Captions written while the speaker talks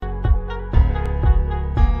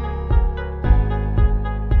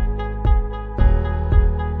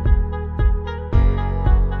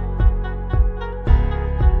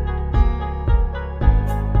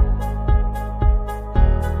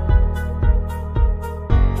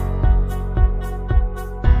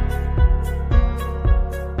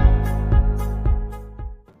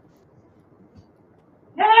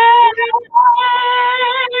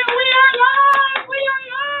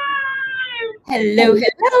Hello,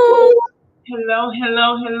 hello. Hello,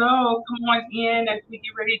 hello, hello. Come on in as we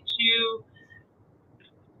get ready to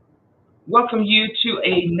welcome you to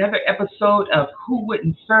another episode of Who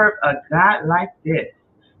Wouldn't Serve a God Like This?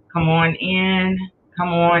 Come on in. Come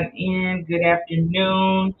on in. Good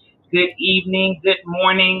afternoon. Good evening. Good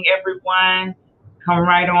morning, everyone. Come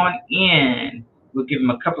right on in. We'll give them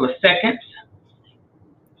a couple of seconds.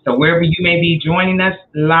 So, wherever you may be joining us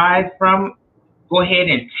live from, go ahead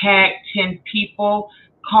and tag 10 people,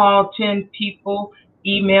 call 10 people,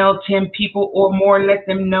 email 10 people or more. Let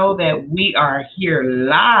them know that we are here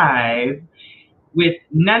live with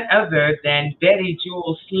none other than Betty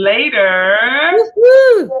Jewel Slater.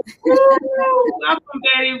 Woo-hoo. Welcome,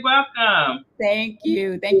 Betty. Welcome. Thank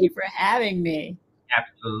you. Thank you for having me.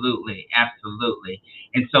 Absolutely. Absolutely.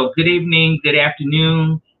 And so, good evening, good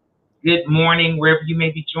afternoon, good morning, wherever you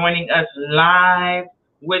may be joining us live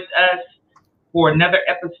with us for another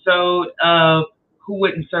episode of Who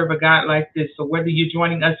Wouldn't Serve a God Like This? So whether you're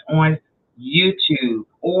joining us on YouTube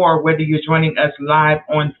or whether you're joining us live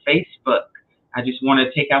on Facebook, I just want to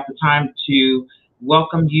take out the time to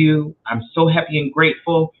welcome you. I'm so happy and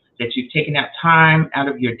grateful that you've taken out time out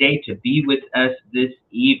of your day to be with us this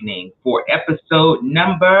evening for episode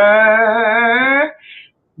number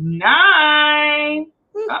 9.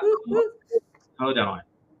 Hold on.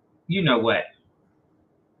 You know what?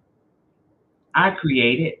 I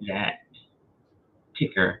created that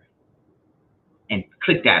ticker and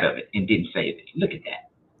clicked out of it and didn't save it. Look at that.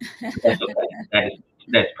 That's okay.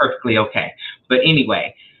 That's perfectly okay. But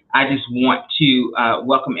anyway, I just want to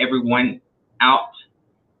welcome everyone out.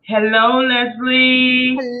 Hello,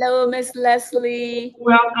 Leslie. Hello, Miss Leslie.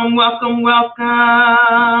 Welcome, welcome,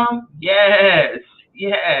 welcome. Yes,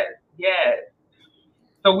 yes, yes.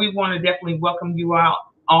 So we want to definitely welcome you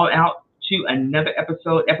all out to another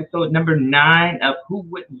episode number 9 of Who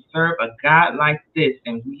Wouldn't Serve a God Like This?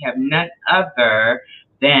 And we have none other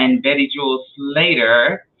than Betty Jewel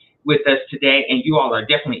Slater with us today, and you all are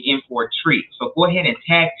definitely in for a treat. So go ahead and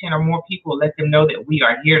tag 10 or more people, let them know that we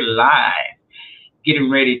are here live, getting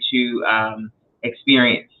ready to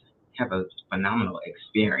have a phenomenal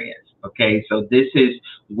experience. Okay, so this is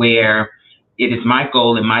where it is my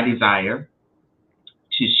goal and my desire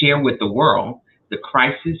to share with the world the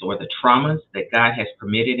crisis or the traumas that God has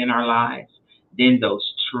permitted in our lives, then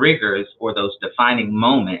those triggers or those defining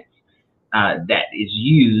moments that is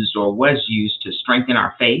used or was used to strengthen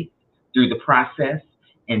our faith through the process,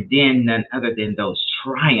 and then none other than those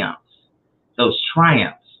triumphs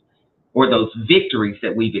or those victories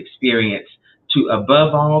that we've experienced to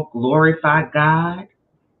above all glorify God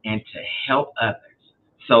and to help others.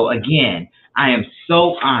 So again, I am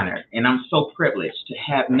so honored and I'm so privileged to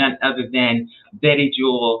have none other than Betty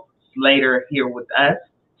Jewel Slater here with us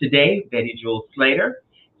today. Betty Jewel Slater,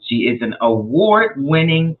 she is an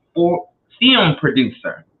award-winning film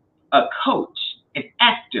producer, a coach, an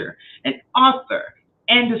actor, an author,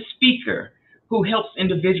 and a speaker who helps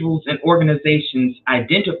individuals and organizations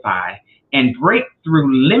identify and break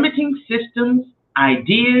through limiting systems,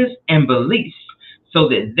 ideas, and beliefs so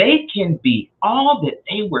that they can be all that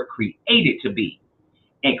they were created to be.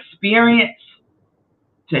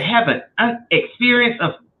 Have an experience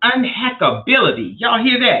of unhackability. Y'all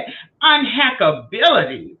hear that?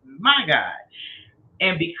 Unhackability, my God.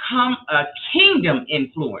 And become a kingdom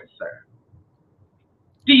influencer.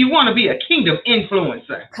 Do you want to be a kingdom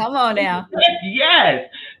influencer? Come on now. Yes,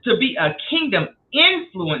 to be a kingdom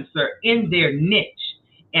influencer in their niche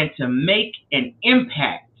and to make an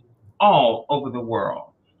impact all over the world.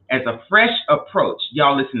 As a fresh approach,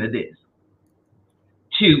 y'all listen to this,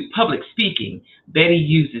 to public speaking, Betty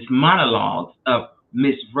uses monologues of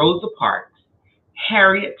Miss Rosa Parks,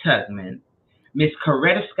 Harriet Tubman, Miss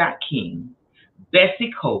Coretta Scott King,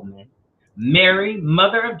 Bessie Coleman, Mary,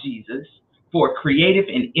 Mother of Jesus, for creative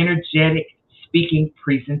and energetic speaking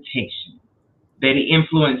presentation. Betty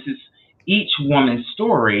influences each woman's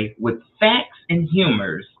story with facts and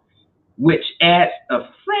humors, which adds a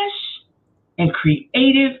fresh and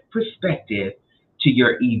creative perspective to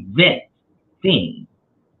your event theme.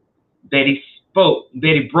 Betty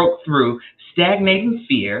broke through stagnating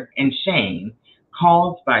fear and shame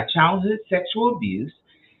caused by childhood sexual abuse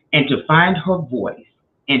and to find her voice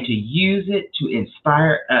and to use it to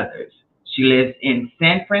inspire others. She lives in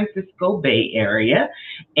San Francisco Bay Area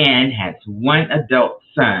and has one adult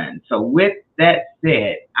son. So with that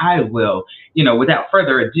said, I will, without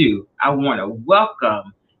further ado, I want to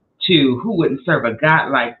welcome to Who Wouldn't Serve a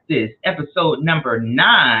God Like This? Episode number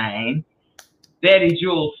 9, Betty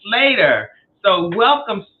Jewel Slater. So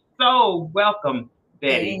welcome,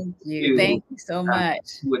 Betty. Thank you. Thank you so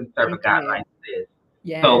much. Who Wouldn't Serve a God Like This?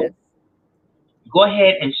 Yes. So go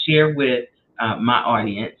ahead and share with my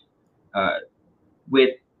audience.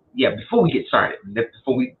 Before we get started,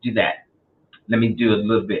 before we do that, let me do a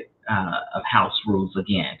little bit of house rules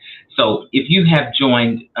again. So if you have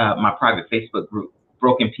joined my private Facebook group,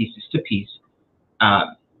 Broken Pieces to Peace,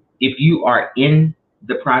 if you are in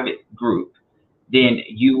the private group, then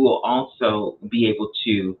you will also be able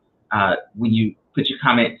to, when you put your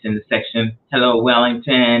comments in the section, hello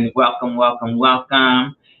Wellington, welcome, welcome,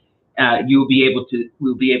 welcome. We'll be able to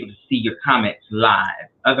see your comments live.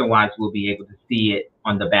 Otherwise, we'll be able to see it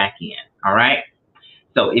on the back end. All right.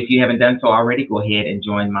 So if you haven't done so already, go ahead and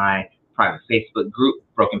join my private Facebook group,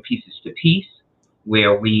 Broken Pieces to Peace,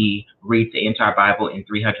 where we read the entire Bible in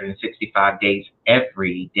 365 days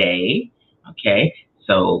every day. Okay.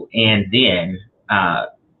 So, and then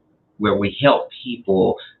where we help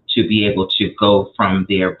people to be able to go from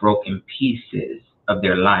their broken pieces of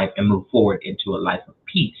their life and move forward into a life of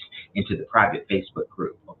peace, into the private Facebook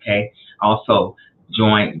group. Okay. Also,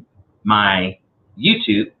 join my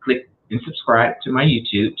YouTube, click and subscribe to my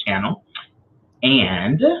YouTube channel.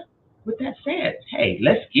 And with that said, hey,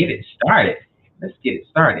 let's get it started. Let's get it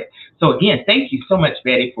started. So again, thank you so much,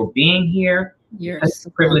 Betty, for being here. It's a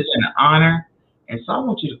privilege and an honor. And so I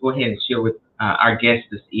want you to go ahead and share with our guest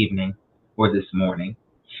this evening or this morning.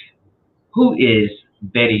 Who is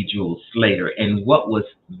Betty Jewel Slater, and what was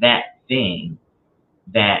that thing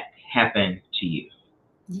that happened to you?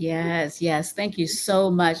 Yes, yes. Thank you so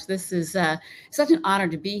much. This is such an honor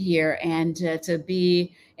to be here and to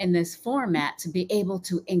be in this format, to be able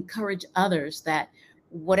to encourage others that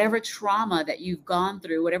whatever trauma that you've gone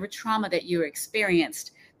through, whatever trauma that you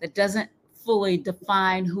experienced that doesn't fully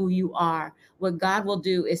define who you are, what God will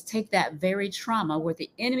do is take that very trauma where the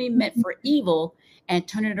enemy meant for evil and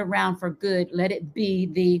turn it around for good. Let it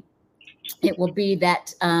be it will be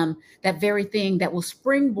that that very thing that will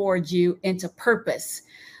springboard you into purpose.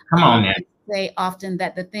 Come on, man. I say often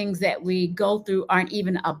that the things that we go through aren't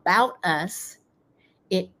even about us.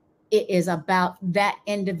 It is about that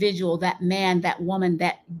individual, that man, that woman,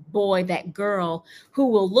 that boy, that girl who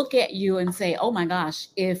will look at you and say, "Oh my gosh,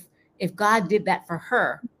 if God did that for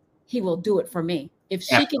her, He will do it for me. If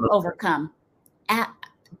she can overcome,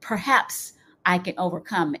 perhaps I can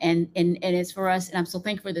overcome." And it's for us. And I'm so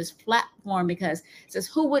thankful for this platform, because it says,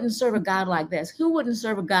 who wouldn't serve a God like this? Who wouldn't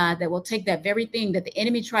serve a God that will take that very thing that the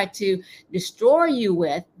enemy tried to destroy you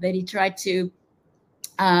with, that he tried to,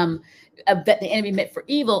 that the enemy meant for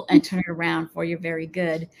evil, and turn it around for your very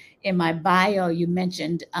good. In my bio, you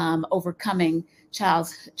mentioned overcoming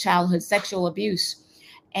childhood sexual abuse.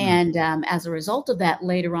 And as a result of that,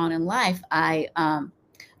 later on in life, I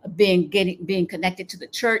being connected to the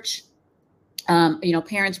church,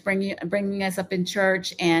 parents bringing us up in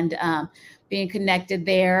church, and being connected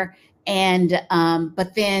there, and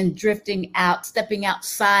but then drifting out, stepping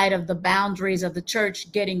outside of the boundaries of the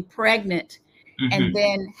church, getting pregnant, and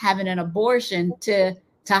then having an abortion to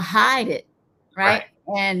hide it, right?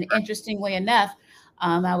 And interestingly enough,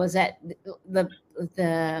 I was at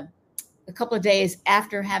a couple of days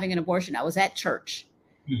after having an abortion, I was at church,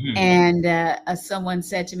 and someone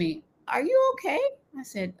said to me, "Are you okay?" I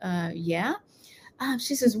said, "Yeah."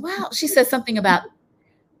 She says, "Wow." She said something about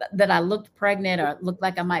that I looked pregnant, or looked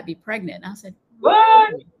like I might be pregnant. I said,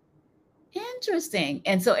 "What? Interesting."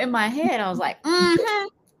 And so in my head, I was like,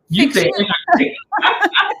 You said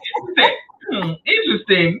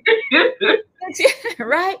interesting. Interesting.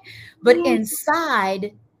 Right? But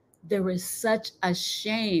inside, there was such a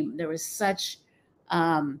shame. There was such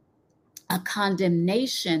a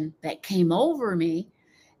condemnation that came over me.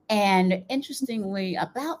 And interestingly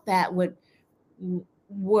about that,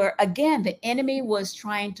 were again, the enemy was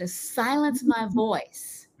trying to silence my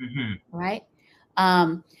voice, right?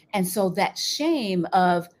 And so that shame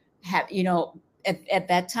of at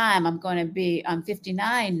that time, I'm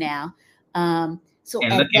 59 now. So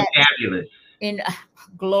and looking fabulous. In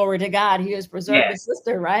glory to God, He has preserved His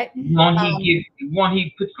sister, right? He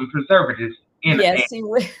put some preservatives in He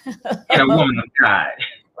would. In a woman of God.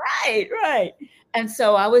 Right. And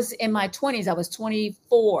so I was in my 20s. I was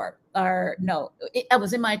 24, or no, I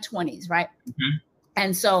was in my 20s, right?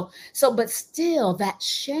 And so, but still, that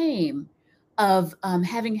shame of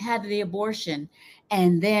having had the abortion,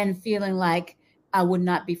 and then feeling like I would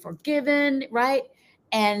not be forgiven, right?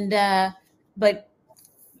 And but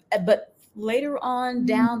later on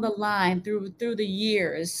down the line, through the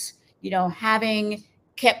years, having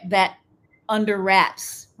kept that under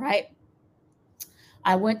wraps, right?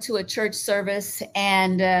 I went to a church service,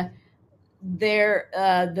 and there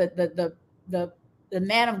the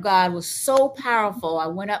man of God was so powerful. I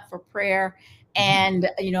went up for prayer, and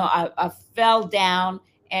I fell down,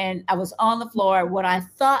 and I was on the floor, what I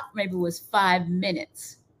thought maybe was 5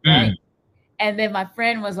 minutes, right? And then my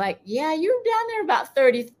friend was like, yeah, you're down there about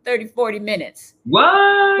 40 minutes.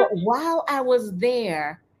 What? But while I was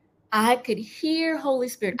there, I could hear Holy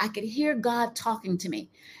Spirit. I could hear God talking to me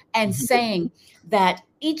and saying that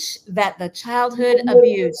the childhood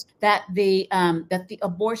abuse, that the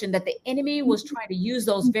abortion, that the enemy was trying to use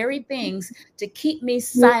those very things to keep me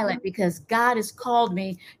silent, because God has called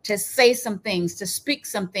me to say some things, to speak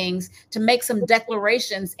some things, to make some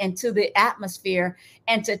declarations into the atmosphere,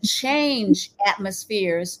 and to change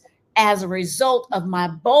atmospheres as a result of my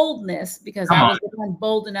boldness, because I was the one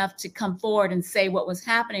bold enough to come forward and say what was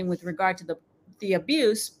happening with regard to the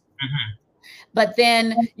abuse. But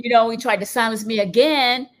then, he tried to silence me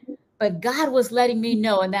again, but God was letting me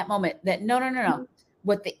know in that moment that no.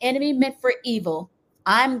 What the enemy meant for evil,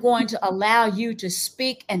 I'm going to allow you to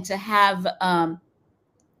speak and to have,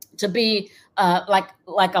 to be like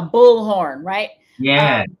a bullhorn, right?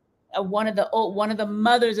 Yeah. One of the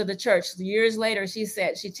mothers of the church years later, she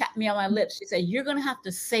tapped me on my lips. She said, you're going to have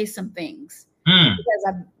to say some things.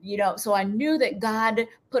 Because so I knew that God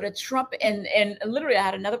put a trumpet, and literally I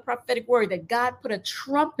had another prophetic word that God put a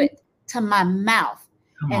trumpet to my mouth.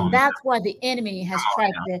 And that's why the enemy has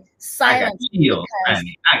tried to silence me, because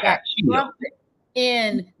that trumpet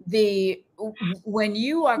when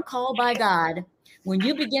you are called by God, when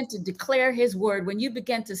you begin to declare his word, when you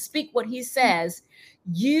begin to speak what he says,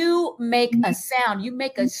 you make a sound, you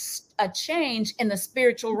make a change in the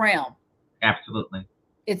spiritual realm. Absolutely.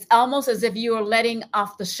 It's almost as if you are letting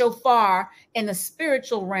off the shofar in the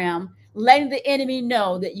spiritual realm, letting the enemy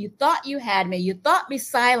know that you thought you had me, you thought you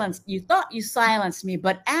silenced me,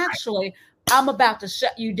 but actually I'm about to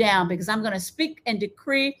shut you down, because I'm going to speak and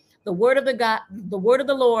decree the word of the word of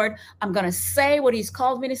the Lord. I'm going to say what he's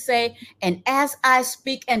called me to say. And as I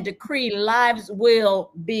speak and decree, lives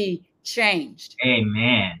will be changed.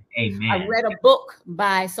 Amen. Amen. I read a book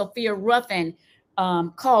by Sophia Ruffin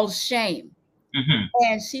called Shame.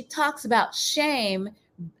 And she talks about shame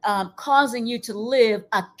causing you to live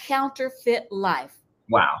a counterfeit life.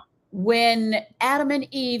 Wow. When Adam and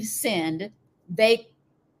Eve sinned, they,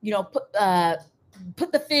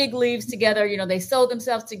 put the fig leaves together. They sewed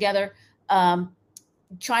themselves together,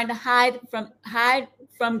 trying to hide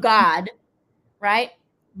from God, right?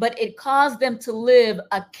 But it caused them to live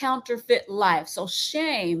a counterfeit life. So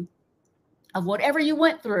shame of whatever you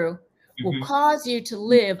went through will cause you to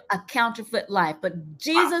live a counterfeit life. But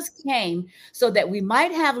Jesus came so that we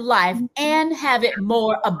might have life and have it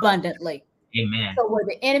more abundantly. Amen. So where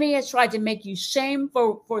the enemy has tried to make you shame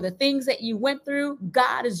for the things that you went through,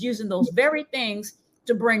 God is using those very things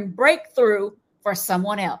to bring breakthrough for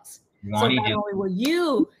someone else. So not only will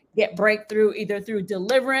you get breakthrough either through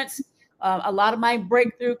deliverance, a lot of my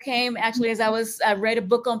breakthrough came actually as I read a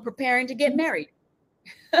book on preparing to get married.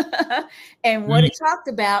 And what it talked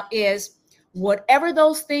about is whatever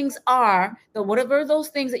those things are, whatever those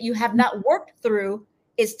things that you have not worked through,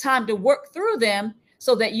 it's time to work through them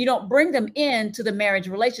so that you don't bring them into the marriage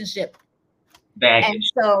relationship. Baggage. And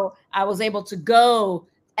so I was able to go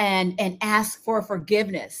and ask for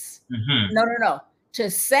forgiveness. No.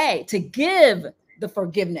 To give the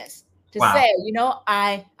forgiveness. To say,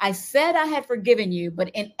 I said I had forgiven you, but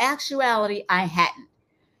in actuality, I hadn't.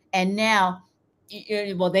 And now,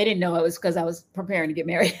 well, they didn't know it was because I was preparing to get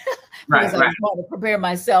married. Because I was trying to prepare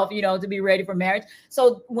myself, to be ready for marriage.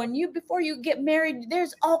 So before you get married,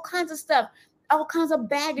 there's all kinds of stuff, all kinds of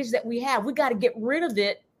baggage that we have. We got to get rid of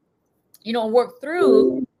it, work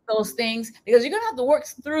through those things, because you're going to have to work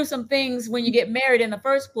through some things when you get married in the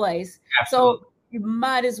first place. Absolutely. So you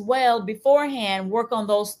might as well beforehand work on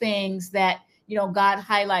those things that, God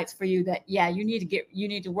highlights for you that, you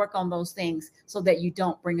need to work on those things so that you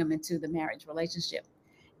don't bring them into the marriage relationship.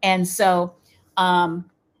 And so,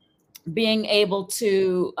 being able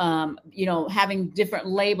to, having different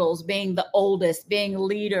labels, being the oldest, being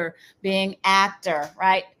leader, being actor,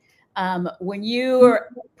 right? When you're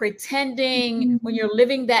pretending, when you're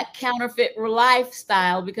living that counterfeit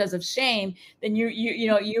lifestyle because of shame, then you're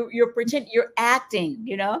acting,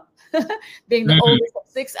 being the oldest of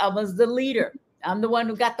 6, I was the leader. I'm the one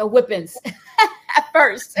who got the whippings at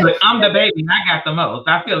first. But I'm the baby. I got the most.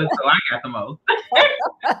 I feel as though I got the most.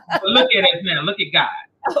 But look at us now. Look at God.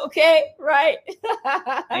 Okay, right.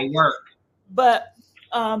 They work. But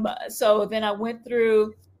so then I went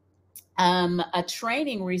through a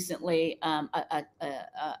training recently,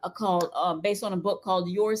 called based on a book called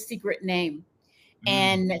Your Secret Name.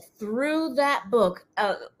 And through that book,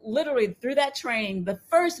 literally through that training, the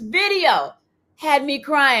first video had me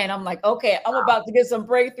crying. I'm like, okay, I'm about to get some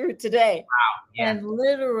breakthrough today. Wow. Yeah. And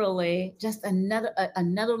literally just another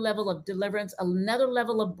level of deliverance, another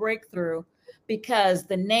level of breakthrough, because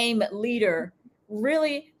the name leader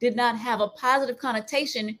really did not have a positive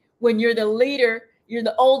connotation when you're the leader, you're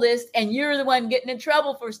the oldest, and you're the one getting in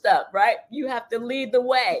trouble for stuff, right? You have to lead the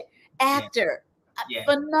way. Actor, Yeah.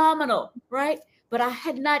 phenomenal, right? But I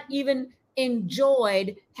had not even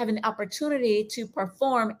enjoyed having the opportunity to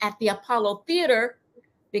perform at the Apollo Theater,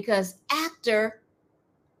 because actor,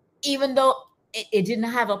 even though it didn't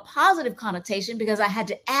have a positive connotation, because I had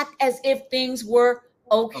to act as if things were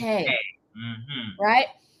okay. Mm-hmm. Right?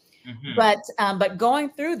 Mm-hmm. But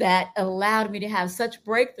going through that allowed me to have such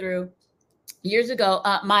breakthrough. Years ago,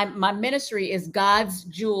 my ministry is God's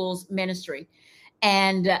Jewels Ministry.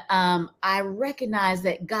 And I recognized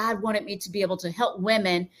that God wanted me to be able to help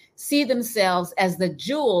women see themselves as the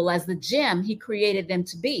jewel, as the gem he created them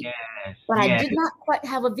to be. Yes. But Yes. I did not quite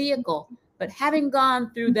have a vehicle. But having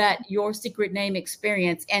gone through that Your Secret Name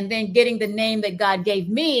experience, and then getting the name that God gave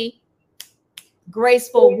me,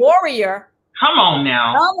 Graceful Warrior. Come on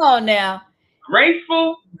now. Come on now.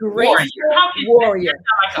 Graceful Warrior. Warrior.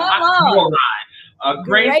 Come on. A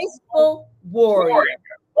graceful warrior.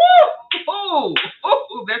 Ooh,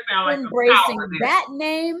 that sounds like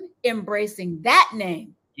embracing that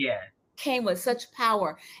name. Yeah. Came with such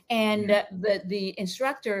power. And the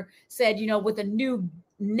instructor said, with a new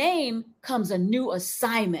name comes a new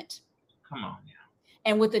assignment. Come on now.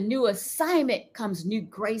 And with a new assignment comes new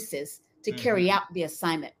graces to carry out the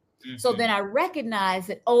assignment. Mm-hmm. So then I recognized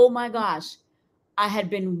that, oh my gosh, I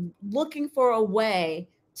had been looking for a way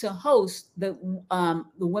to host the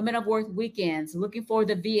Women of Worth weekends, looking for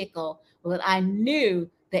the vehicle. But I knew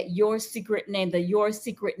that Your Secret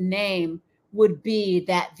Name would be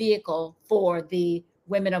that vehicle for the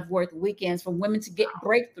Women of Worth weekends, for women to get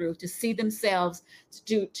breakthrough, to see themselves,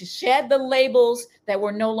 to shed the labels that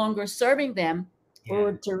were no longer serving them,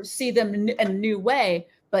 or to see them in a new way,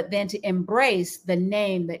 but then to embrace the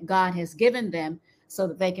name that God has given them, so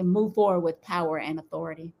that they can move forward with power and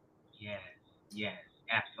authority. Yes,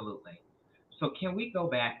 absolutely. So can we go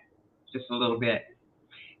back just a little bit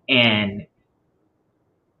and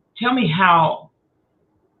tell me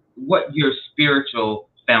what your spiritual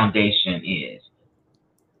foundation is?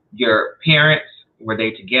 Your parents, were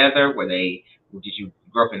they together? Did you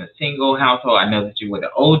grow up in a single household? I know that you were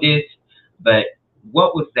the oldest, but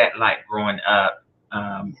what was that like growing up?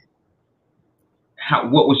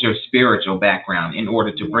 What was your spiritual background in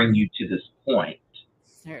order to bring you to this point?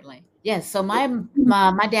 Certainly. Yes. So my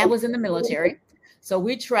dad was in the military. So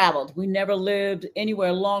we traveled. We never lived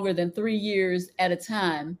anywhere longer than 3 years at a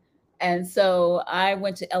time. And so I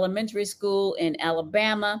went to elementary school in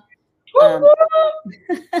Alabama.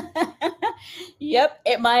 Yep.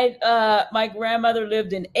 My grandmother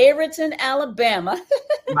lived in Averton, Alabama.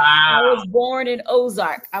 Wow. I was born in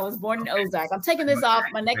Ozark. I'm taking this off,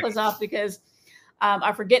 my necklace off, because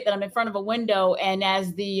I forget that I'm in front of a window, and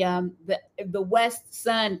as the west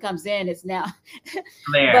sun comes in, it's now.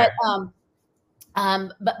 But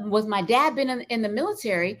with my dad being in the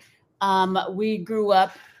military, we grew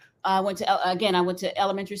up. I went to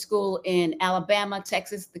elementary school in Alabama,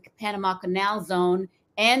 Texas, the Panama Canal Zone,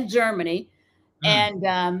 and Germany.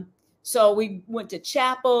 And so we went to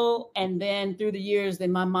chapel, and then through the years,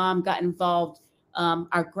 then my mom got involved.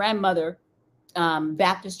 Our grandmother,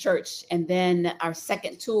 Baptist Church, and then our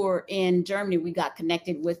second tour in Germany, we got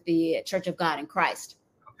connected with the Church of God in Christ.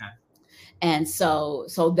 Okay. And so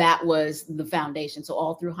that was the foundation. So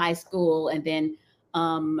all through high school, and then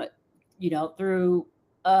through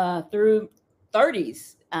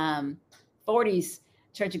 30s, 40s,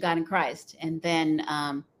 Church of God in Christ, and then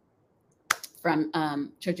from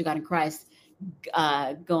Church of God in Christ,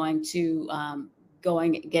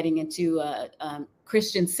 getting into a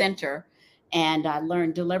Christian center, and I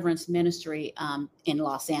learned deliverance ministry in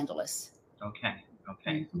Los Angeles. Okay,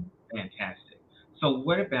 mm-hmm. Fantastic. So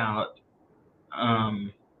what about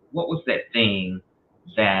what was that thing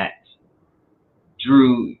that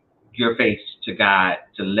drew your face to God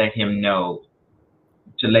to let you know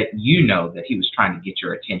that he was trying to get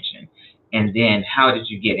your attention? And then how did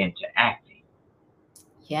you get into acting?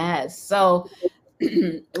 Yes. So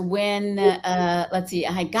when, I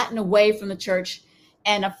had gotten away from the church,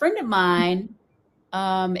 and a friend of mine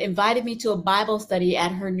invited me to a Bible study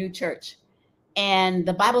at her new church. And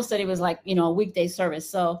the Bible study was like, a weekday service.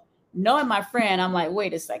 So knowing my friend, I'm like,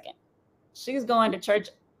 wait a second. She's going to church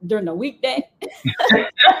during the weekday?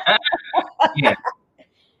 Yeah.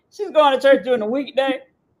 She's going to church during the weekday?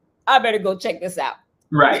 I better go check this out.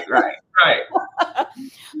 Right.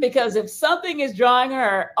 Because if something is drawing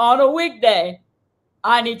her on a weekday,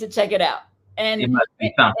 I need to check it out. It And, must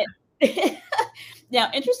be something. and now,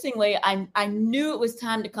 interestingly, I knew it was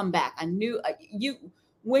time to come back. I knew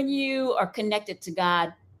when you are connected to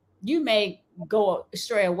God, you may go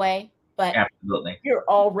stray away, but Absolutely. you're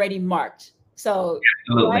already marked. So,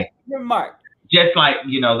 Absolutely. right, you're marked. Just like,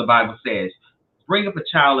 the Bible says, bring up a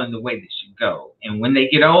child in the way they should go. And when they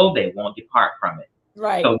get old, they won't depart from it.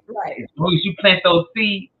 Right, So right. as long as you plant those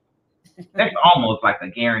seeds, that's almost like a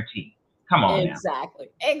guarantee. Come on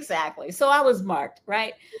Exactly. So I was marked,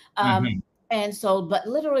 right? Mm-hmm. And so, but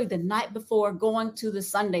literally the night before going to the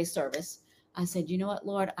Sunday service, I said, you know what,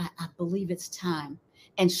 Lord, I believe it's time.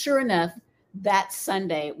 And sure enough, that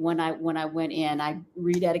Sunday when I went in, I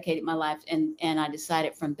rededicated my life, and I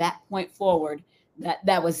decided from that point forward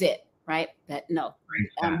that was it, right? That no,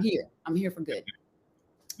 I'm here for good.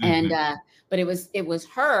 Mm-hmm. And but it was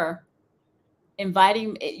her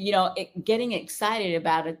inviting, getting excited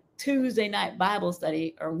about a Tuesday night Bible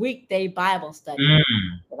study or weekday Bible study.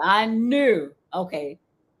 But I knew, okay,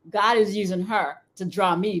 God is using her to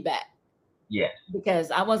draw me back. Yes.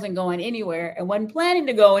 Because I wasn't going anywhere and wasn't planning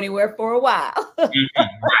to go anywhere for a while. Right,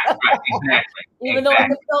 exactly. Even though I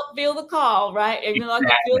could feel the call, right? Even though I could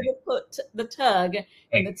feel the tug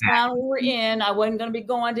in the town we were in, I wasn't going to be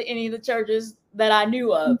going to any of the churches that I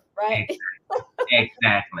knew of, right?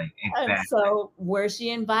 Exactly. And so where she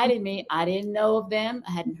invited me, I didn't know of them.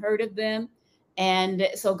 I hadn't heard of them. And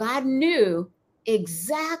so God knew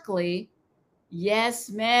exactly, yes,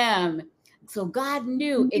 ma'am. So God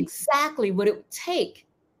knew exactly what it would take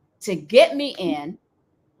to get me in,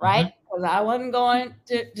 right? Because I wasn't going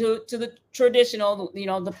to the traditional,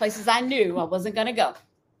 the places I knew I wasn't going to go.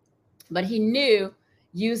 But he knew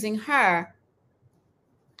using her.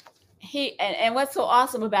 And what's so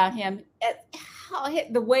awesome about him,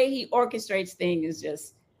 the way he orchestrates things is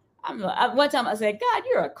just, one time I said, God,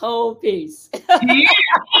 you're a cold piece. That's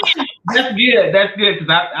good. That's good. Because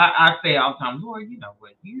I say all the time, Lord, you know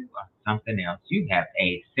what? You are something else. You have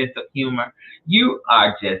a sense of humor. You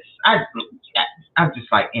are just, I'm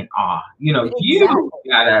just like in awe. You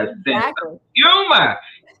got a sense of humor.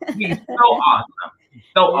 He's so awesome. He's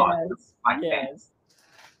so awesome like that.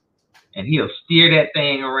 And he'll steer that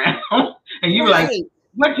thing around. And you're like,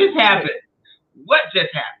 what just happened? What just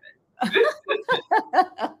happened?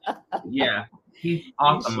 Yeah, he's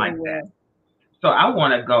awesome like that. So I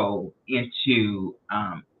want to go into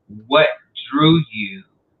what drew you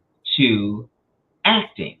to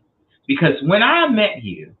acting. Because when I met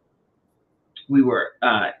you, we were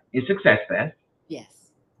in Success Fest.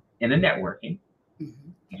 Yes. In a networking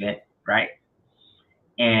event, right?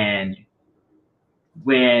 And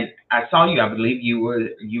when I saw you, I believe you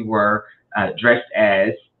were dressed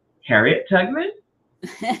as Harriet Tubman.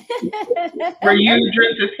 Were you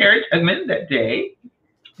dressed as Harriet Tubman that day?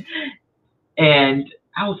 And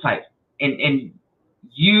I was like, and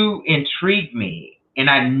you intrigued me. And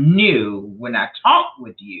I knew when I talked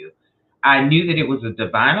with you, I knew that it was a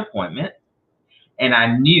divine appointment. And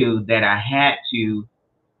I knew that I had to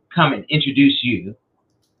come and introduce you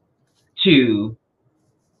to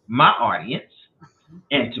my audience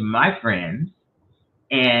and to my friends,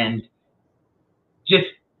 and just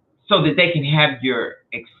so that they can have your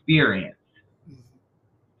experience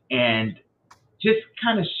and just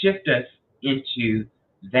kind of shift us into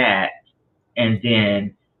that. And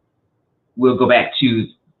then we'll go back to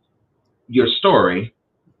your story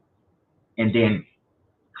and then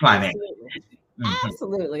climax.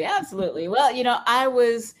 Absolutely. Well, I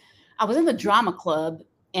was in the drama club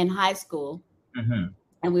in high school.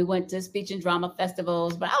 And we went to speech and drama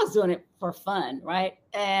festivals, but I was doing it for fun, right?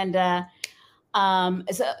 And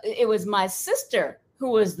so it was my sister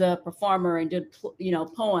who was the performer and did,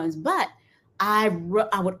 poems. But I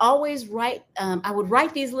would always write. I would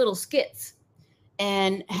write these little skits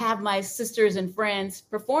and have my sisters and friends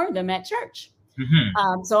perform them at church.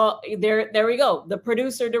 So there we go. The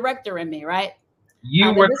producer director in me, right?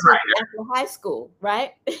 You were after high school,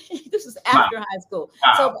 right? This is after high school.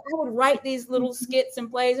 Wow. So I would write these little skits and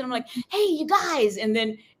plays, and I'm like, "Hey, you guys!"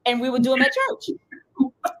 And we would do them at church.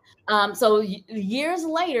 So years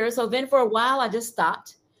later, so then for a while I just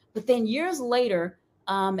stopped, but then years later,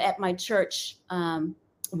 at my church,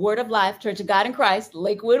 Word of Life, Church of God in Christ,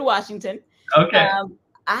 Lakewood, Washington. Okay.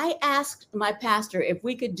 I asked my pastor if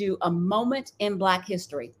we could do a moment in Black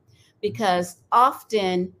history, because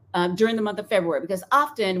often during the month of February, because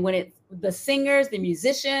often when the singers, the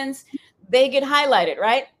musicians, they get highlighted,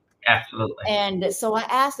 right? Absolutely. And so I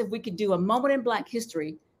asked if we could do a moment in Black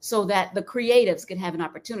history so that the creatives could have an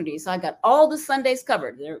opportunity. So I got all the Sundays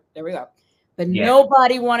covered. There we go. But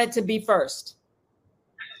nobody wanted to be first.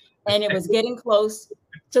 And it was getting close.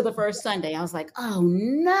 to the first Sunday. I was like, oh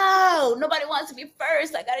no, nobody wants to be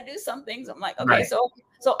first. I got to do some things. I'm like, okay, Right. so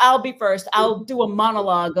I'll be first. I'll do a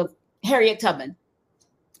monologue of Harriet Tubman.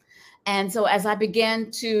 And so as I began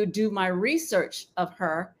to do my research of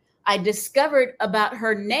her, I discovered about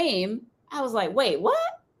her name. I was like, wait, what?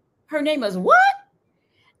 Her name is what?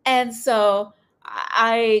 And so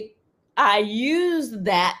I used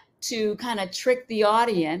that to kind of trick the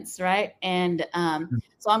audience, right? And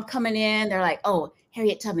so I'm coming in, they're like, oh,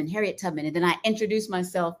 Harriet Tubman. And then I introduce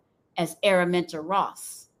myself as Araminta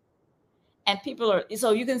Ross. And people are,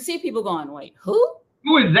 so you can see people going, wait, who?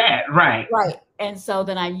 Who is that? Right. Right. And so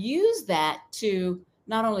then I use that to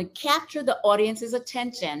not only capture the audience's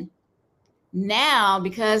attention. Now,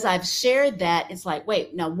 because I've shared that, it's like,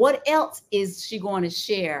 wait, now what else is she going to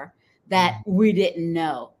share that we didn't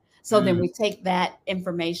know? So then we take that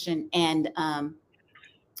information and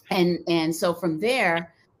so from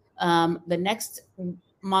there, the next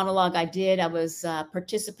monologue I did, I was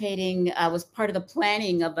participating. I was part of the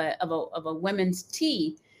planning of a women's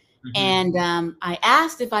tea. And I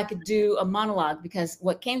asked if I could do a monologue because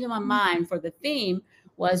what came to my mind for the theme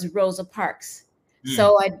was Rosa Parks.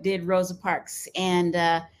 So I did Rosa Parks. And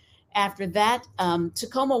after that,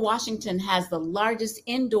 Tacoma, Washington has the largest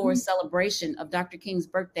indoor celebration of Dr. King's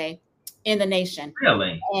birthday in the nation.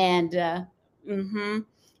 Really? And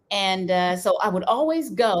so I would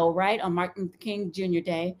always go right on Martin Luther King Jr.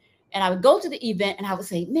 Day. And I would go to the event and I would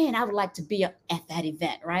say, man, I would like to be at that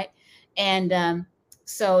event. Right. And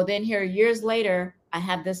so then here years later, I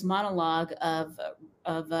have this monologue of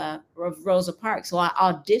Rosa Parks. So I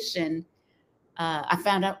auditioned. I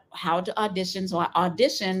found out how to audition. So I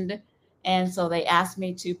auditioned. And so they asked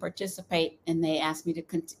me to participate and they asked me to,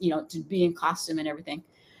 to be in costume and everything.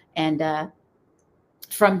 And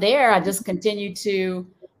from there, I just continued to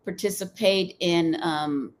participate in,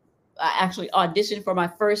 I actually auditioned for my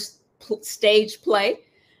first stage play.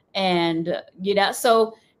 And,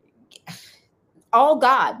 so all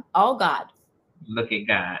God. Look at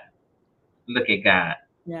God. Look at God.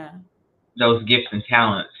 Yeah. Those gifts and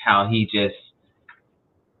talents, how he just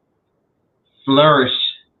flourish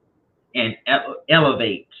and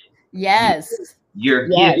elevate. Yes. Your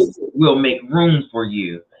gifts will make room for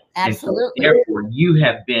you. Absolutely. And so therefore, you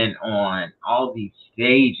have been on all these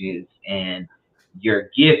stages and your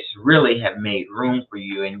gifts really have made room for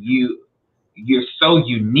you. And you're so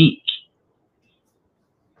unique.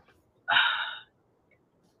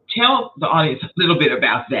 Tell the audience a little bit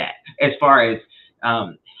about that as far as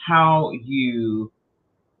how you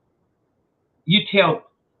tell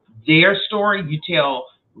their story, you tell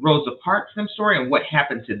Rosa Parks' story and what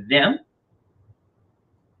happened to them.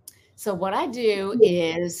 So what I do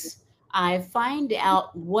is I find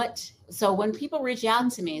out so when people reach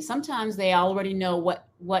out to me, sometimes they already know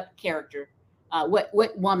what character, what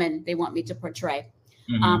woman they want me to portray.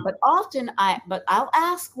 But often I'll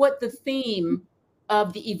ask what the theme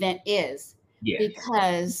of the event is,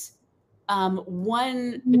 because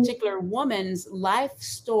one particular woman's life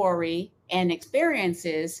story and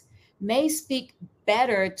experiences may speak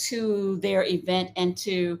better to their event and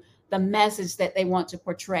to the message that they want to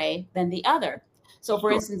portray than the other. So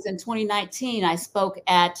for instance, in 2019, I spoke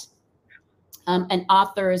at an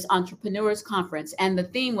authors entrepreneurs conference, and the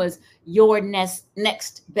theme was your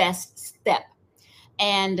next best step.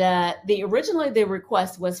 And originally the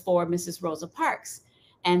request was for Mrs. Rosa Parks.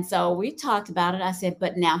 And so we talked about it. I said,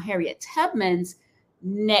 but now Harriet Tubman's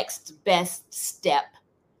next best step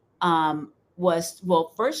was,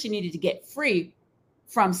 well, first she needed to get free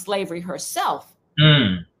from slavery herself.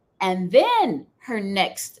 And then her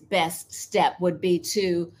next best step would be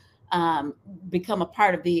to become a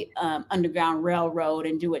part of the Underground Railroad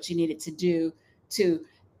and do what she needed to do to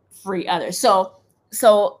free others.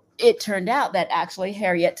 So it turned out that actually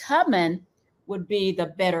Harriet Tubman would be the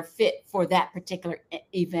better fit for that particular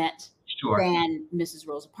event than Mrs.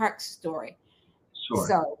 Rosa Parks' story.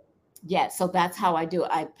 So that's how I do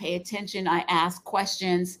it. I pay attention. I ask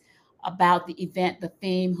questions about the event, the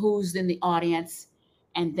theme, who's in the audience,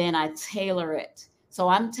 and then I tailor it. So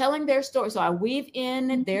I'm telling their story. So I weave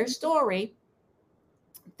in their story,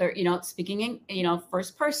 speaking in,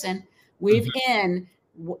 first person, weave in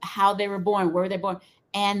how they were born, where they're born.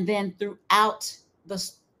 And then throughout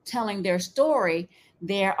telling their story,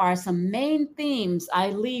 there are some main themes I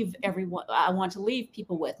want to leave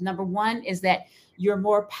people with. Number one is that you're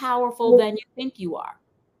more powerful than you think you are.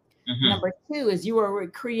 Number two is you are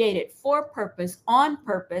created for purpose, on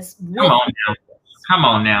purpose. Come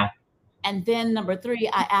on now. And then number three,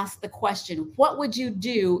 I ask the question, what would you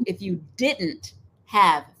do if you didn't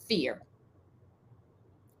have fear?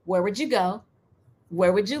 Where would you go?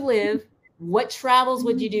 Where would you live? What travels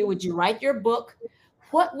would you do? Would you write your book?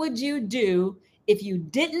 What would you do if you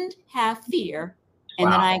didn't have fear?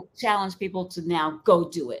 And then I challenge people to now go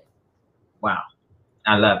do it. Wow.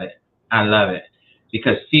 I love it. I love it.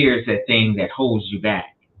 Because fear is that thing that holds you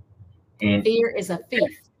back. And fear is a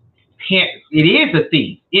thief. It is a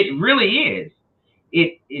thief. It really is.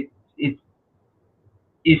 It's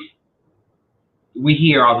we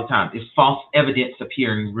hear all the time, it's false evidence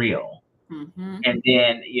appearing real. Mm-hmm. And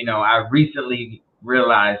then, I recently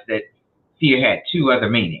realized that fear had two other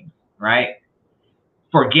meanings, right?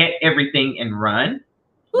 Forget everything and run,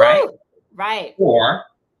 right? Right. Or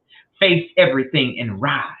face everything and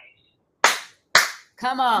rise.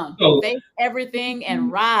 Come on. So, face everything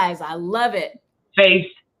and rise. I love it. Face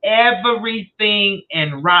everything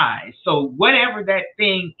and rise. So whatever that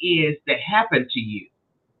thing is that happened to you,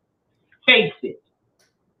 face it.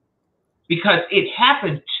 Because it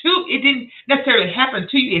didn't necessarily happen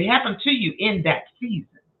to you. It happened to you in that season.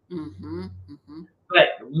 Mm-hmm. Mm-hmm. But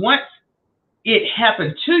once it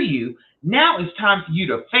happened to you, now it's time for you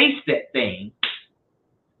to face that thing,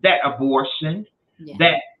 that abortion,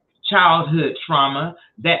 that childhood trauma,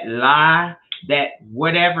 that lie, that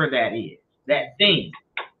whatever that is, that thing.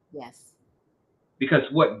 Yes. Because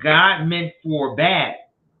what God meant for bad,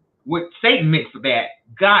 what Satan meant for bad,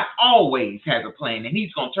 God always has a plan, and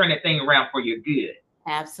he's going to turn that thing around for your good.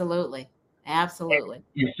 Absolutely. Absolutely.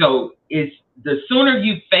 And so it's the sooner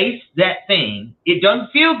you face that thing, it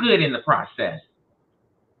doesn't feel good in the process.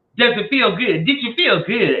 Does it feel good? Did you feel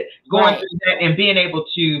good going through that and being able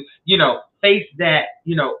to, face that,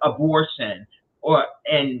 abortion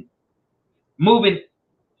and moving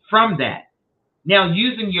from that? Now,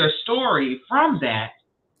 using your story from that,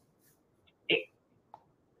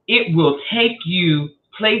 it will take you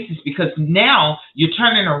places, because now you're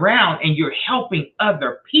turning around and you're helping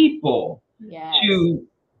other people to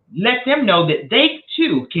let them know that they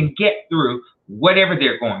too can get through whatever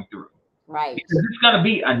they're going through. Right. Because it's going to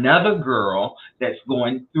be another girl that's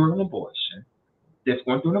going through an abortion,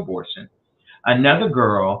 another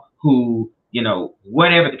girl who,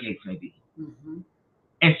 whatever the case may be. Mm-hmm.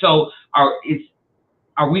 And so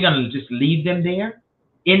are we going to just leave them there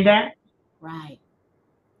in that? Right.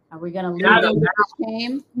 Are we going to leave them with the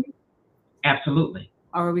shame? Absolutely.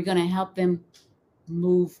 Or are we going to help them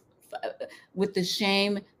move with the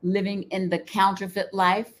shame, living in the counterfeit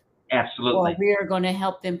life? Absolutely. Or we are going to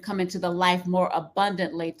help them come into the life more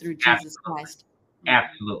abundantly through Jesus Christ.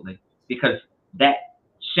 Absolutely. Because that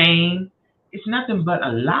shame is nothing but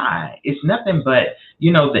a lie. It's nothing but,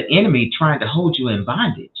 the enemy trying to hold you in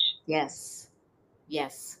bondage. Yes.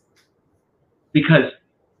 Yes. Because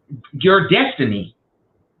your destiny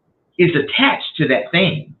is attached to that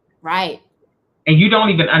thing. Right. And you don't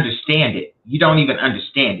even understand it. You don't even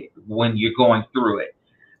understand it when you're going through it.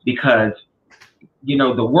 Because,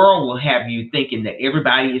 the world will have you thinking that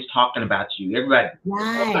everybody is talking about you. Everybody.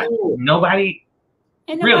 Right. Nobody.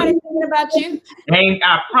 Ain't nobody thinking about you.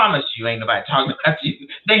 I promise you, ain't nobody talking about you.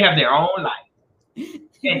 They have their own life.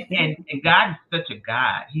 And God is such a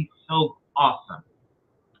God. He's so awesome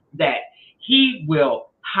that he will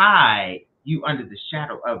hide you under the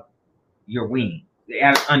shadow of your wings,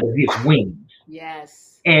 under his wings.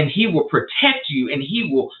 Yes. And he will protect you, and he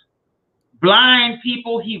will blind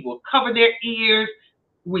people. He will cover their ears.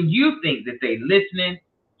 When you think that they're listening,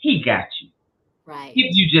 he got you. Right.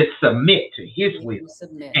 If you just submit to his will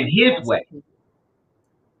and his way.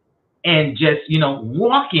 And just,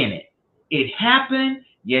 walk in it. It happened.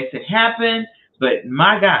 Yes, it happened. But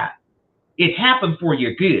my God, it happened for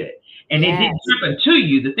your good. And it didn't happen to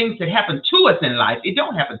you. The things that happen to us in life, it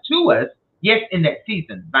don't happen to us. Yes, in that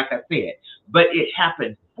season, like I said, but it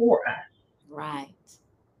happened for us. Right.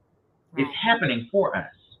 It's happening for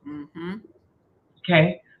us. Mm-hmm.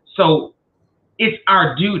 Okay. So it's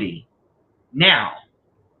our duty now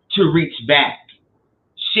to reach back,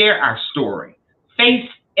 share our story, face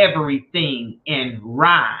everything and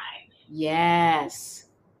rise. Yes.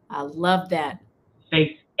 I love that.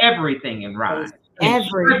 Face everything and rise.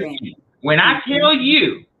 Everything. When I tell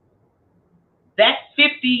you that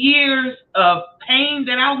 50 years of pain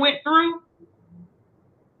that I went through,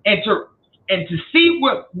 and to see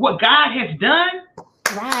what God has done.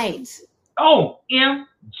 Right.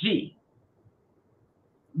 OMG.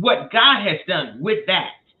 What God has done with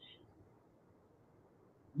that.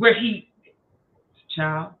 Where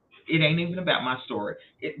child, it ain't even about my story,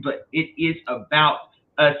 but it is about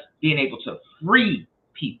us being able to free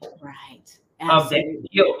people. Right. Of that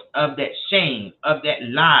guilt, of that shame, of that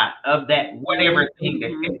lie, of that whatever thing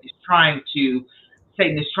that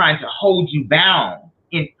Satan is trying to hold you bound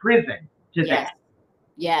in prison to that.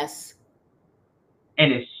 Yes.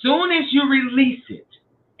 And as soon as you release it,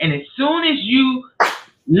 and as soon as you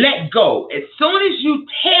let go, as soon as you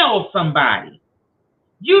tell somebody,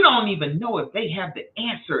 you don't even know if they have the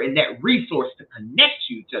answer and that resource to connect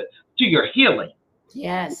you to your healing.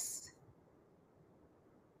 Yes.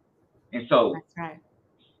 And so that's right.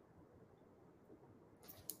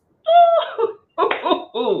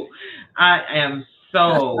 I am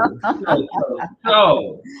so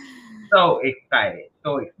excited.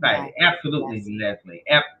 So excited. Yes. Absolutely, Yes. Leslie.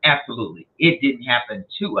 Absolutely. It didn't happen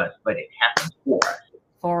to us, but it happened for us.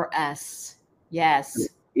 For us. Yes.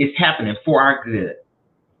 It's happening for our good.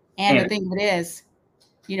 And the thing of it is,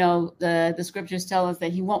 you know, the scriptures tell us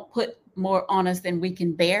that he won't put more on us than we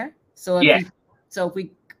can bear. So if Yes.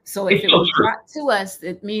 if it was brought to us,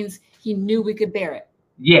 it means he knew we could bear it.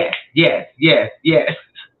 Yes.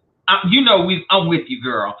 You know, I'm with you,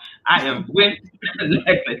 girl. I am with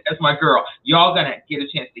Leslie. That's my girl. Y'all gonna get a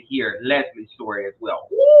chance to hear Leslie's story as well.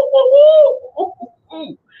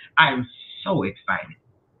 I am so excited.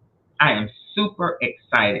 I am super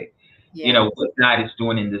excited. Yes. You know, what God is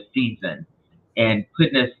doing in this season and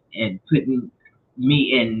putting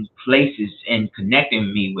me in places and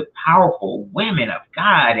connecting me with powerful women of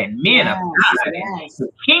God and men of God and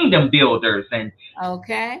kingdom builders. And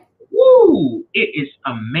woo, it is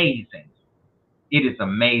amazing. It is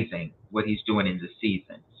amazing what he's doing in this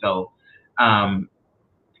season. So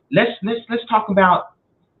let's talk about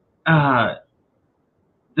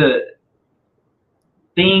the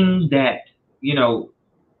thing that, you know,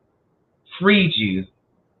 freed you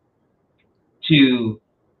to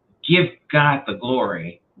give God the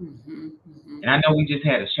glory. And I know we just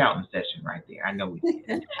had a shouting session right there. I know we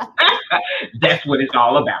did. That's what it's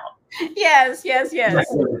all about. Yes. That's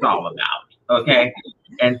what it's all about. Okay.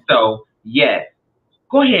 And so, yes,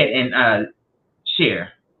 go ahead and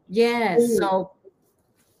share. Yes. Ooh. So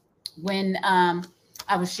when I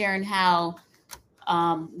was sharing how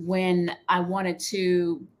when I wanted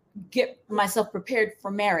to get myself prepared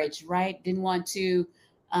for marriage, right? Didn't want to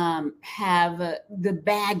have the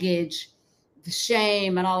baggage, the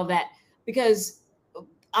shame, and all of that, because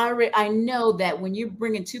I know that when you're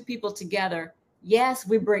bringing two people together, yes,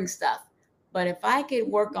 we bring stuff, but if I could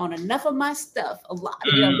work on enough of my stuff, a lot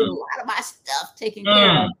of my stuff taken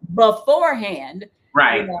care of beforehand,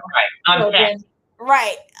 right?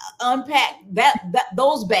 Unpack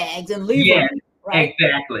those bags and leave them. Right?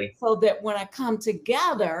 Exactly. So that when I come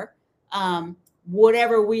together,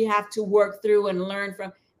 whatever we have to work through and learn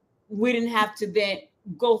from, we didn't have to then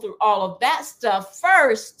go through all of that stuff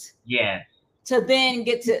first. Yes. To then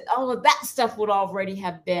get to all of that stuff would already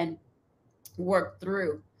have been worked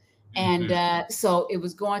through. And so it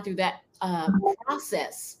was going through that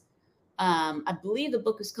process. I believe the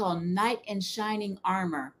book is called Knight in Shining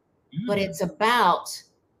Armor, but it's about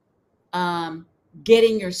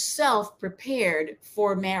getting yourself prepared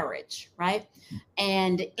for marriage, right?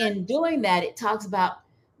 And in doing that, it talks about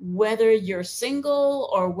whether you're single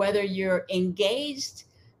or whether you're engaged.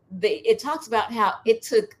 It talks about how it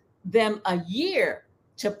took them a year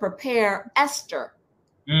to prepare Esther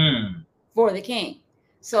for the king.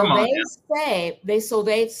 So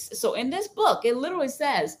so in this book, it literally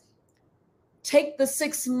says, take the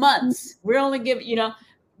 6 months. We're only giving,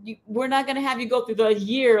 we're not going to have you go through the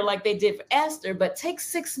year like they did for Esther, but take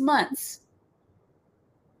 6 months.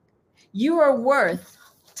 You are worth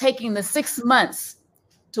taking the 6 months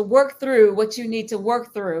to work through what you need to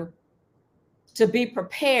work through to be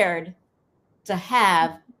prepared to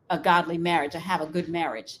have a godly marriage, to have a good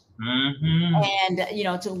marriage, and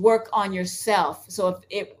to work on yourself. So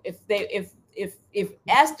if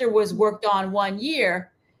Esther was worked on 1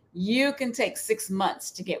 year, you can take 6 months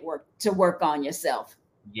to work on yourself.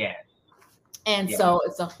 Yes. And so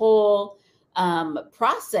it's a whole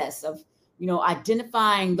process of,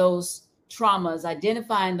 identifying those traumas,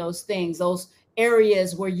 identifying those things, those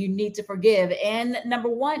areas where you need to forgive. And number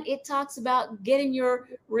one, it talks about getting your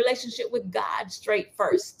relationship with God straight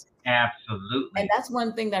first. Absolutely. And that's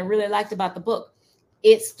one thing that I really liked about the book.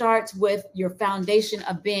 It starts with your foundation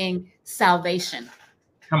of being salvation.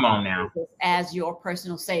 Come on now. As your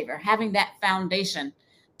personal savior, having that foundation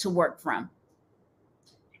to work from.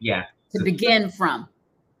 Yeah. To begin from.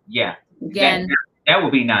 Yeah. Again. That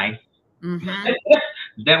would be nice.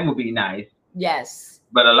 That would be nice. Yes.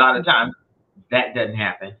 But a lot of times that doesn't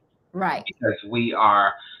happen. Right. Because we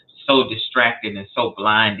are so distracted and so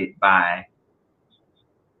blinded by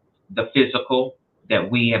the physical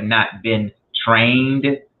that we have not been trained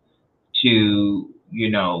to,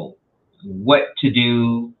 what to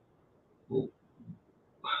do,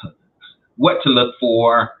 what to look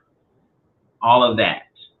for, all of that.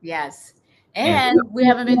 Yes. And we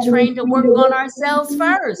haven't been trained to work on ourselves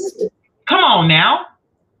first. Come on now.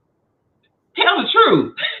 Tell the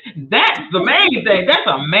truth. That's the main thing. That's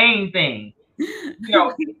a main thing. You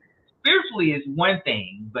know, spiritually is one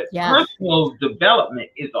thing, but personal development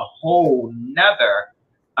is a whole nother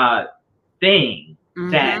thing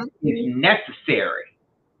that is necessary.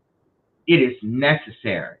 It is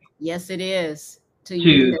necessary. Yes, it is. To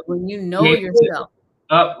you, when you know yourself.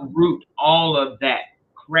 Uproot all of that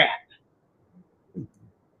crap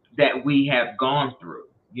that we have gone through,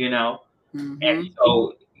 you know? And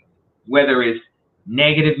so whether it's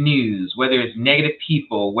negative news, whether it's negative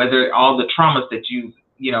people, whether all the traumas that you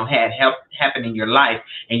had happen in your life,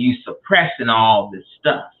 and you suppressing all this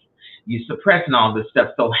stuff.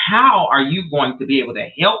 So how are you going to be able to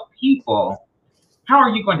help people? How are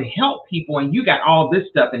you going to help people and you got all this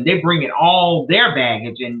stuff and they're bringing all their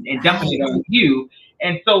baggage and dumping it on you?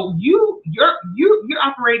 And so you're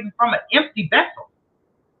operating from an empty vessel.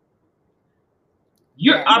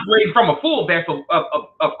 You're operating from a full vessel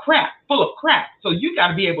of crap, full of crap. So you got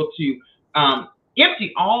to be able to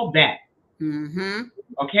empty all that.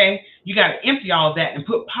 Okay? You got to empty all that and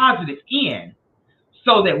put positive in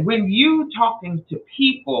so that when you talking to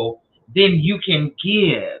people, then you can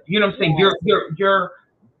give. You know what I'm saying?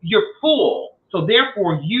 You're full. So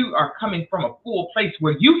therefore you are coming from a full place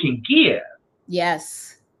where you can give.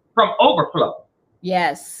 Yes. From overflow.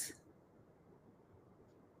 Yes.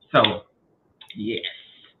 So yes.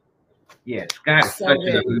 Yes. God is such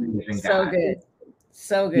an amazing God. So good.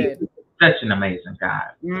 So good. He's such an amazing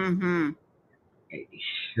God.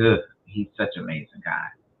 He's such an amazing God.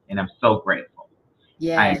 And I'm so grateful.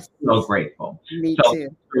 Yes. I'm so grateful. Me too.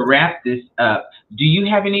 To wrap this up, do you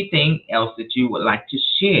have anything else that you would like to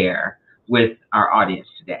share with our audience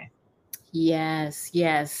today? Yes.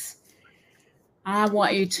 I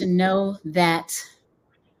want you to know that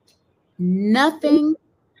nothing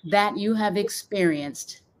that you have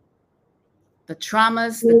experienced, the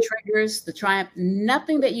traumas, the triggers, the triumph,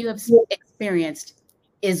 nothing that you have experienced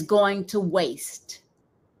is going to waste.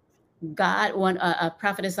 God, a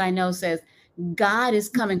prophetess I know says, God is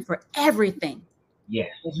coming for everything. Yes.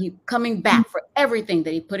 He's coming back for everything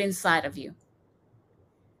that he put inside of you.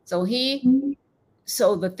 So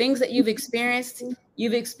the things that you've experienced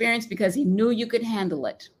because he knew you could handle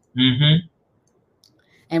it.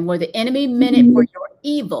 And where the enemy meant it for your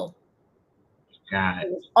evil, God,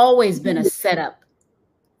 it's always been a setup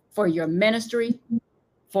for your ministry,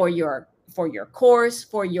 for your course,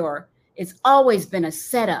 it's always been a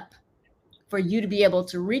setup for you to be able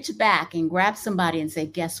to reach back and grab somebody and say,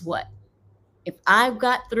 guess what? If I've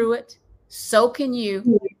got through it, so can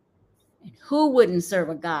you. And who wouldn't serve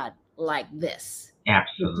a God like this?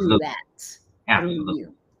 Absolutely. To do that. Absolutely.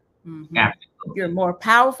 Absolutely. You're more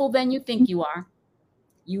powerful than you think you are.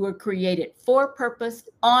 You were created for purpose,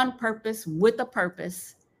 on purpose, with a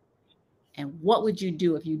purpose. And what would you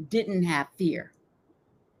do if you didn't have fear?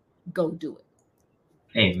 Go do it.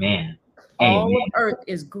 Amen. All of earth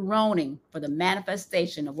is groaning for the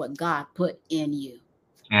manifestation of what God put in you.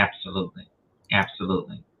 Absolutely.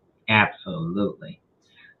 Absolutely. Absolutely.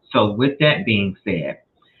 So with that being said,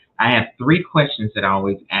 I have 3 questions that I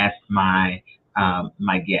always ask my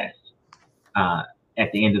guests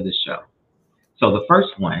at the end of the show. So the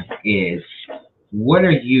first one is, what are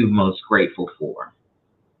you most grateful for?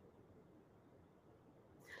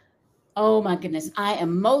 Oh my goodness.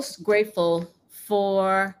 I'm most grateful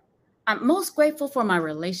for my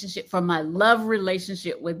relationship, for my love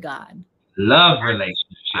relationship with God. Love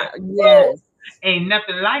relationship. Yes. Ain't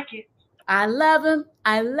nothing like it. I love him.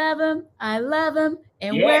 I love him. I love him.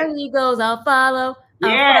 And where he goes, I'll follow.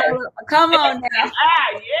 Yes. I'll follow. Come on now.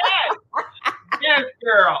 Yes. Yes,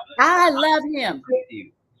 girl. I love him.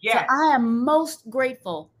 Yes. So I am most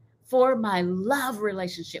grateful for my love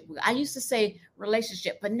relationship. I used to say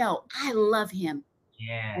relationship, but no, I love him.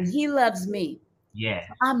 Yes. And he loves me. Yes.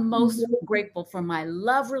 I'm most grateful for my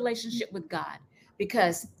love relationship with God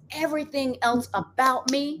because everything else about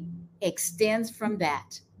me extends from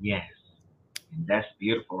that. Yes. And that's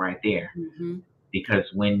beautiful right there. Because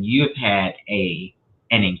when you've had an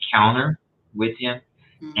encounter with him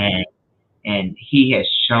and he has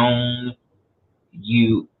shown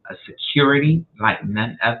you a security like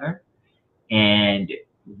none other, and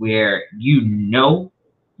where you know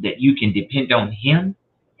that you can depend on him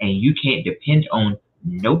and you can't depend on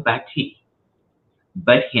nobody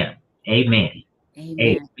but him. Amen.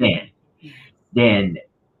 Amen. Then,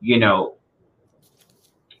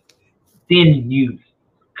 then you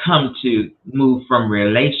come to move from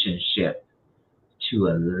relationship to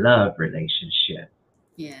a love relationship.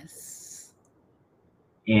 Yes.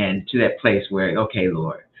 And to that place where, okay,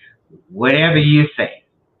 Lord, whatever you say,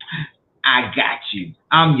 I got you.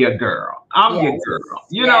 I'm your girl. I'm your Yes. girl.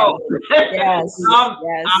 You Yes. know, Yes. I'm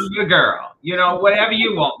Yes. your girl. You know, whatever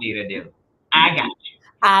you want me to do, I got you.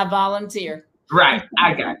 I volunteer. Right,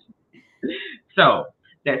 I got you. So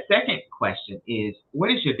that second question is,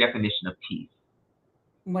 what is your definition of peace?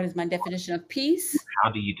 What is my definition of peace?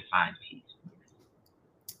 How do you define peace?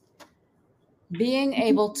 Being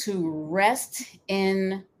able to rest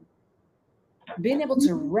in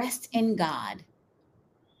God,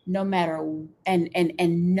 no matter,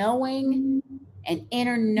 and knowing, an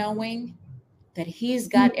inner knowing that He's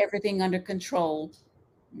got everything under control,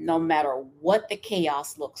 no matter what the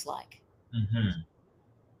chaos looks like.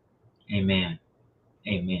 Amen.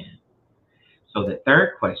 Amen. So the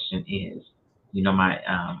third question is, you know,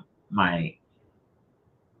 my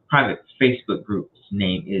private Facebook group's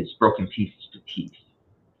name is Broken Pieces to Peace.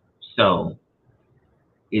 So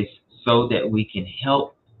it's so that we can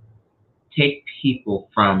help take people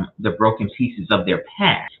from the broken pieces of their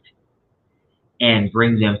past and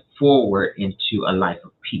bring them forward into a life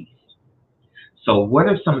of peace. So what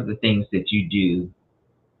are some of the things that you do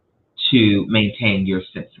to maintain your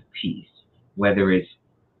sense of peace, whether it's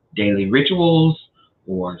daily rituals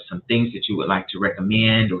or some things that you would like to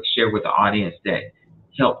recommend or share with the audience that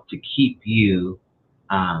help to keep you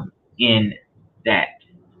in that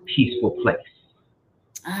peaceful place?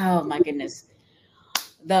 Oh my goodness.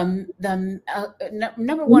 The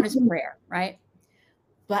number one is prayer, right?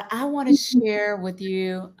 But I want to share with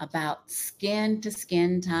you about skin to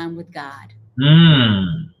skin time with God.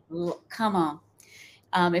 Come on.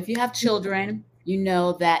 If you have children, you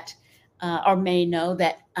know that, or may know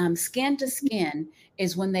that, skin to skin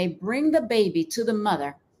is when they bring the baby to the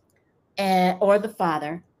mother or the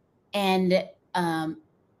father, and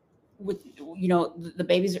with, you know, the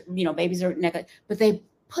babies, you know, babies are naked, but they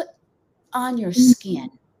put on your skin.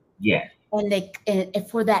 Yes. And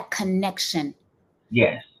for that connection.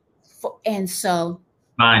 Yes. And so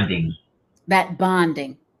bonding. That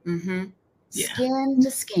bonding. Yeah. Skin to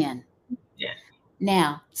skin. Yes.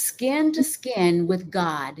 Now, skin to skin with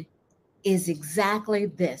God is exactly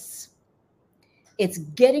this. It's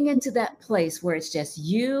getting into that place where it's just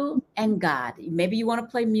you and God. Maybe you want to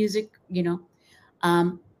play music, you know,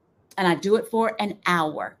 and I do it for an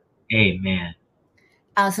hour. Amen.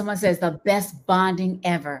 Someone says the best bonding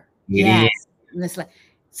ever. Yes.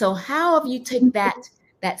 So how have you take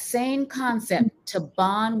that same concept to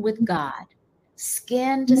bond with God,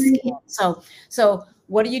 skin to skin? So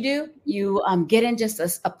what do? You get in just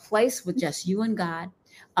a place with just you and God.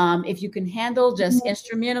 If you can handle just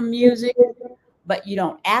instrumental music, but you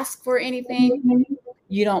don't ask for anything,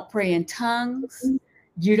 you don't pray in tongues,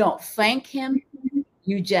 you don't thank Him,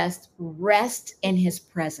 you just rest in His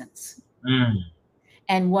presence.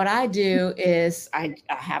 And what I do is I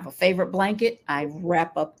have a favorite blanket, I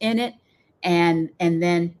wrap up in it, and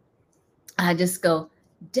then I just go,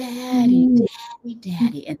 Daddy, Daddy,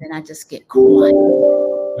 Daddy. And then I just get quiet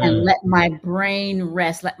and let my brain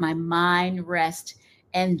rest, let my mind rest,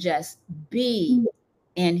 and just be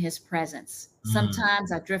in His presence.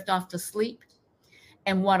 Sometimes I drift off to sleep.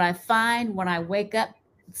 And what I find when I wake up,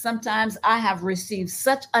 sometimes I have received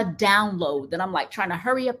such a download that I'm like trying to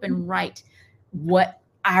hurry up and write what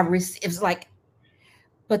I received. It's like,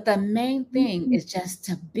 but the main thing is just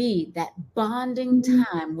to be that bonding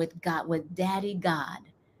time with God, with Daddy God.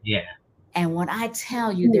 Yeah. And when I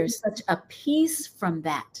tell you, there's such a peace from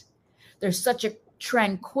that. There's such a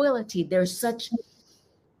tranquility. There's such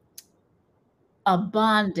a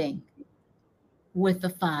bonding with the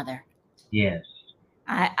Father. Yes.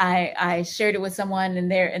 I shared it with someone,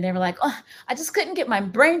 and they were like, "Oh, I just couldn't get my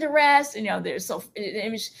brain to rest." And,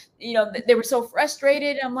 you know, they were so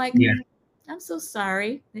frustrated. I'm like, yeah. I'm so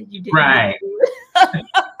sorry that you didn't. Right.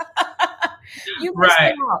 You missed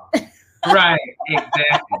out. Right.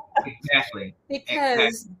 Exactly.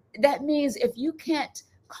 Because that means if you can't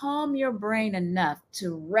calm your brain enough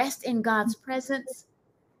to rest in God's presence,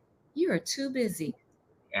 you are too busy.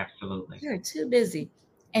 Absolutely. You're too busy.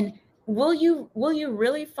 And will you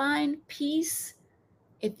really find peace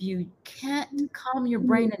if you can't calm your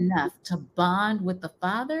brain enough to bond with the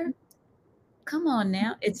Father? Come on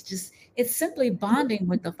now. It's simply bonding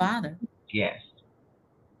with the Father. Yes.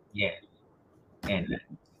 And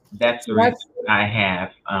that's the reason I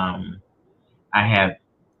have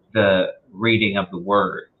the reading of the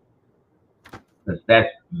Word, because that's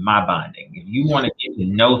my bonding. If you want to get to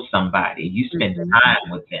know somebody, you spend time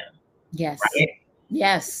with them. Yes. Right?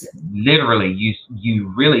 Yes. Literally,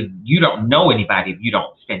 you don't know anybody if you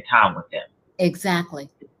don't spend time with them. Exactly.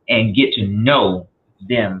 And get to know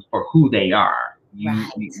them for who they are.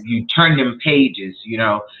 You turn them pages, you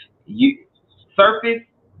know, You surface,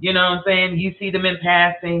 you know what I'm saying? You see them in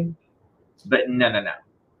passing, but no.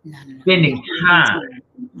 Spending time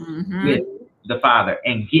with the Father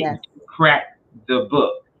and getting to crack the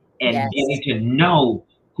book and getting to know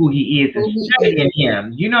who he is and studying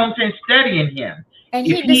him. You know what I'm saying? Studying him. And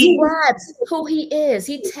he describes who he is.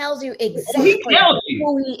 He tells you exactly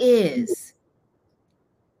who he is.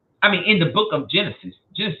 I mean, in the book of Genesis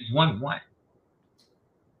 1:1.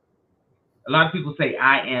 A lot of people say,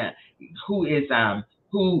 "I am." Who is God?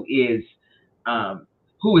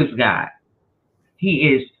 He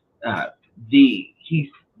is he's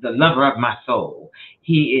the lover of my soul.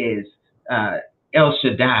 He is El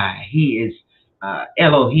Shaddai. He is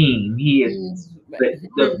Elohim. He is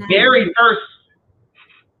the very first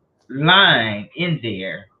line in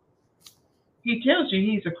there. He tells you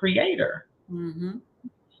he's a creator. Mm-hmm.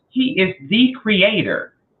 He is the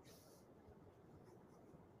creator.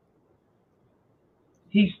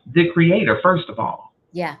 He's the creator, first of all.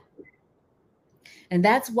 Yeah. And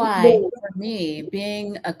that's why, for me,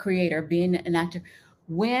 being a creator, being an actor,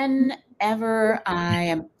 whenever I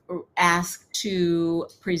am asked to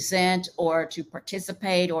present or to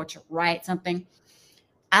participate or to write something,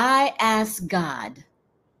 I ask God,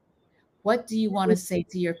 what do you want to say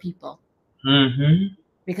to your people? Mm-hmm.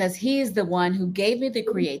 Because he's the one who gave me the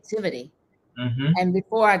creativity. Mm-hmm. And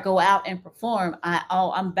before I go out and perform,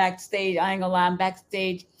 I'm backstage. I ain't gonna lie, I'm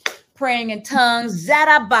backstage praying in tongues,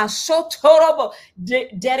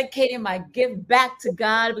 dedicating my gift back to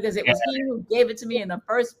God because it was He who gave it to me in the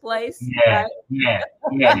first place. Yeah, right?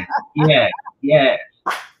 yeah.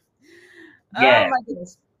 Oh my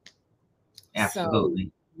goodness. Absolutely.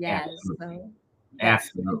 So, yes. Absolutely. So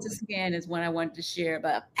Absolutely. To scan is what I wanted to share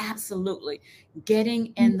about. Absolutely,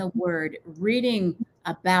 getting in the Word, reading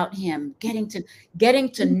about Him, getting to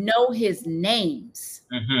know His names,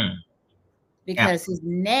 because His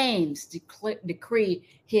names decree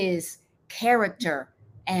His character,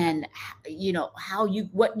 and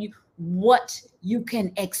what you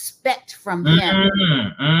can expect from Him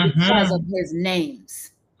because of His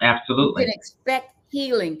names. Absolutely, you can expect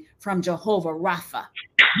healing from Jehovah Rapha.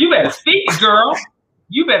 You better speak it, girl.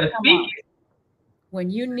 You better speak it. When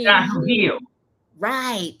you need heal.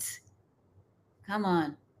 Right. Come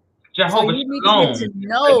on. Jehovah so you need to get to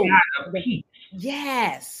know God of peace.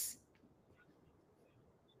 Yes.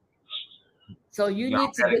 So you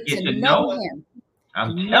need to get to know Him.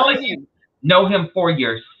 I'm telling you, know Him for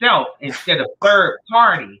yourself instead of third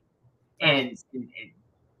party. And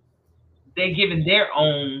they're giving their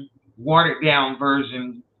own watered down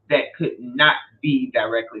version that could not be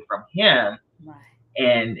directly from Him. Right.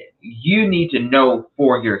 And you need to know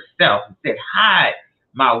for yourself. It said, hide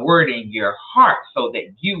my word in your heart so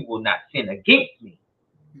that you will not sin against me.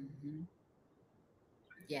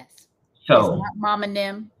 Yes. So it's not Mama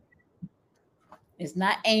Nim. It's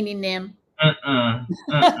not Amy Nim.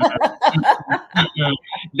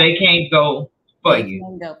 They can't go for you. They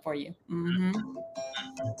can't go for you.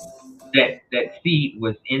 That seed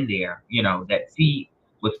was in there. That seed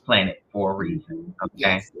was planted for a reason. Okay.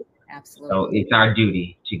 Yes, absolutely. So it's our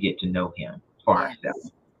duty to get to know Him for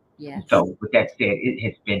ourselves. Yes. So with that said, it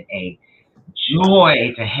has been a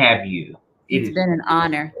joy to have you. It's been an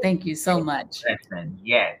honor. Thank you so much. Listen,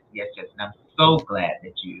 yes. And I'm so glad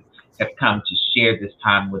that you have come to share this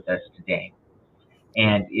time with us today.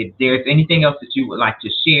 And if there's anything else that you would like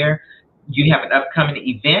to share, you have an upcoming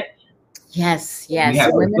event. Yes. You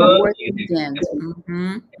have Women a of book. Worth Weekend. So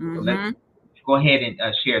let's go ahead and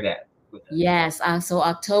share that with us. Yes. So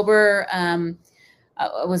October, I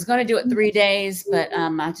was going to do it 3 days, but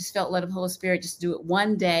I just felt led of the Holy Spirit just to do it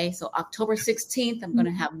one day. So October 16th, I'm going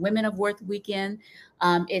to have Women of Worth Weekend.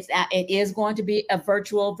 It is going to be a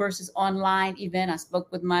virtual versus online event. I spoke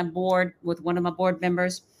with my board, with one of my board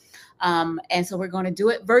members. And so we're going to do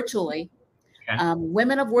it virtually. Okay.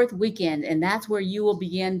 Women of Worth Weekend. And that's where you will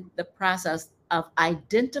begin the process of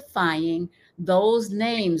identifying those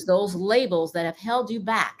names, those labels that have held you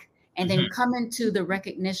back, and then come into the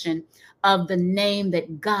recognition of the name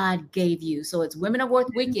that God gave you. So it's Women of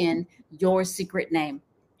Worth Weekend, your secret name.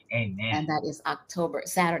 Amen. And that is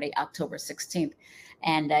Saturday, October 16th.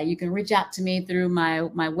 And you can reach out to me through my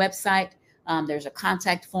website. There's a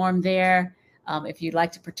contact form there. If you'd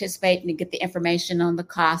like to participate and get the information on the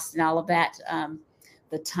cost and all of that,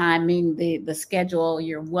 the timing, the schedule,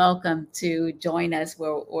 you're welcome to join us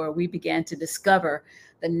where we begin to discover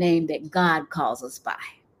the name that God calls us by.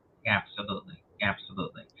 Absolutely.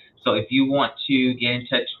 So if you want to get in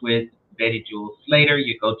touch with Betty Jewel Slater,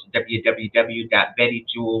 you go to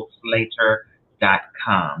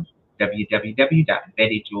www.bettyjewelslater.com.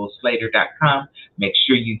 www.bettyjewelslater.com. Make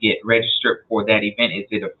sure you get registered for that event. Is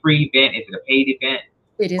it a free event? Is it a paid event?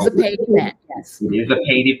 It is a paid event, yes. It is a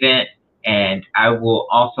paid event. And I will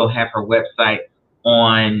also have her website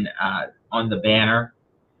on the banner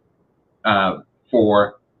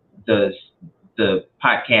for the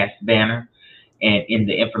podcast banner, and in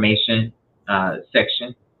the information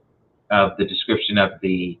section of the description of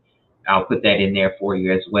I'll put that in there for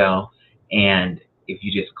you as well. And if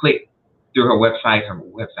you just click through her website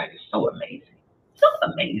is so amazing. So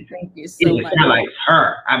amazing. Thank you so much. It highlights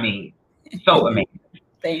her. I mean, so amazing.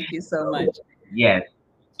 Thank you so much. Yes.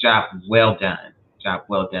 Job well done. Job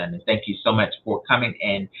well done. And thank you so much for coming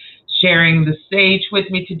and sharing the stage with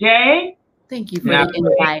me today. Thank you for the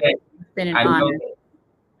invite. It's been an honor.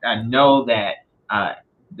 I know that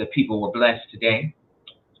the people were blessed today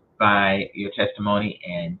by your testimony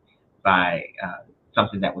and by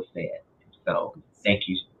something that was said. So thank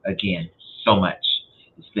you again so much.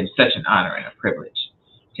 It's been such an honor and a privilege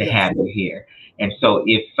to have you here. And so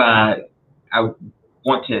if I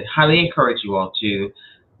want to highly encourage you all to,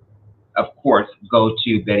 of course, go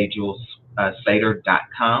to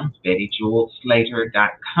BettyJewelSlater.com,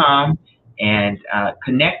 BettyJewelSlater.com, and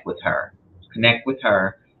connect with her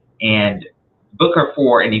and book her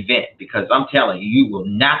for an event, because I'm telling you, you will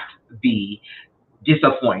not be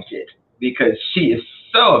disappointed, because she is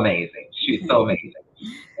so amazing. She's so amazing.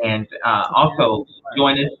 And also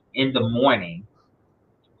join us in the morning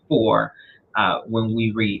for when we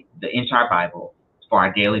read the entire Bible, for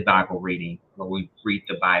our daily Bible reading, where we read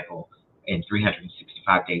the Bible in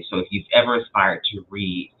 365 days. So if you've ever aspired to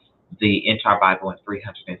read the entire Bible in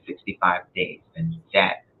 365 days, then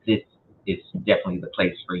this is definitely the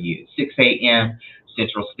place for you. 6 a.m.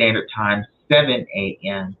 Central Standard Time, 7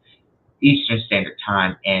 a.m. Eastern Standard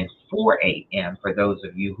Time, and 4 a.m. for those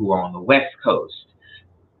of you who are on the West Coast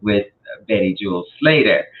with Betty Jewel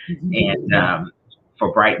Slater, and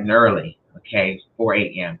for bright and early, 4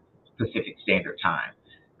 a.m. Pacific Standard Time,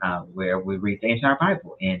 where we read the entire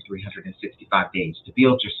Bible in 365 days to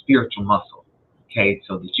build your spiritual muscle,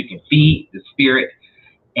 so that you can feed the spirit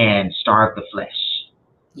and starve the flesh.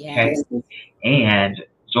 Yes. And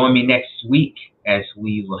join me next week as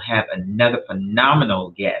we will have another phenomenal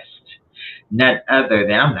guest. None other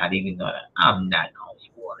than, I'm not going to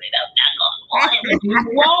spoil it. You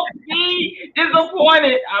won't be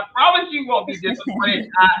disappointed. I promise you won't be disappointed.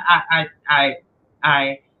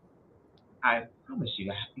 I promise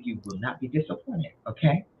you, you will not be disappointed.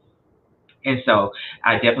 And so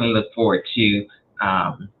I definitely look forward to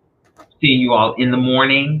seeing you all in the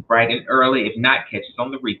morning, bright and early. If not, catch us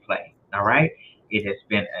on the replay. All right. It has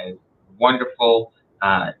been a wonderful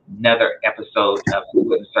another episode of Who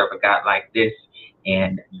Wouldn't Serve a God Like This.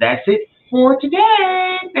 And that's it for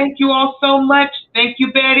today. Thank you all so much. Thank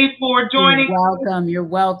you, Betty, for joining. You're welcome. You're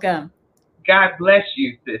welcome. God bless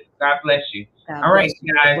you, sis. God bless you. God all right,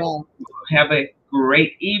 bless guys. Well. Have a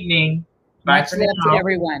great evening. Bye Much for love now. to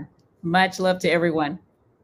everyone. Much love to everyone.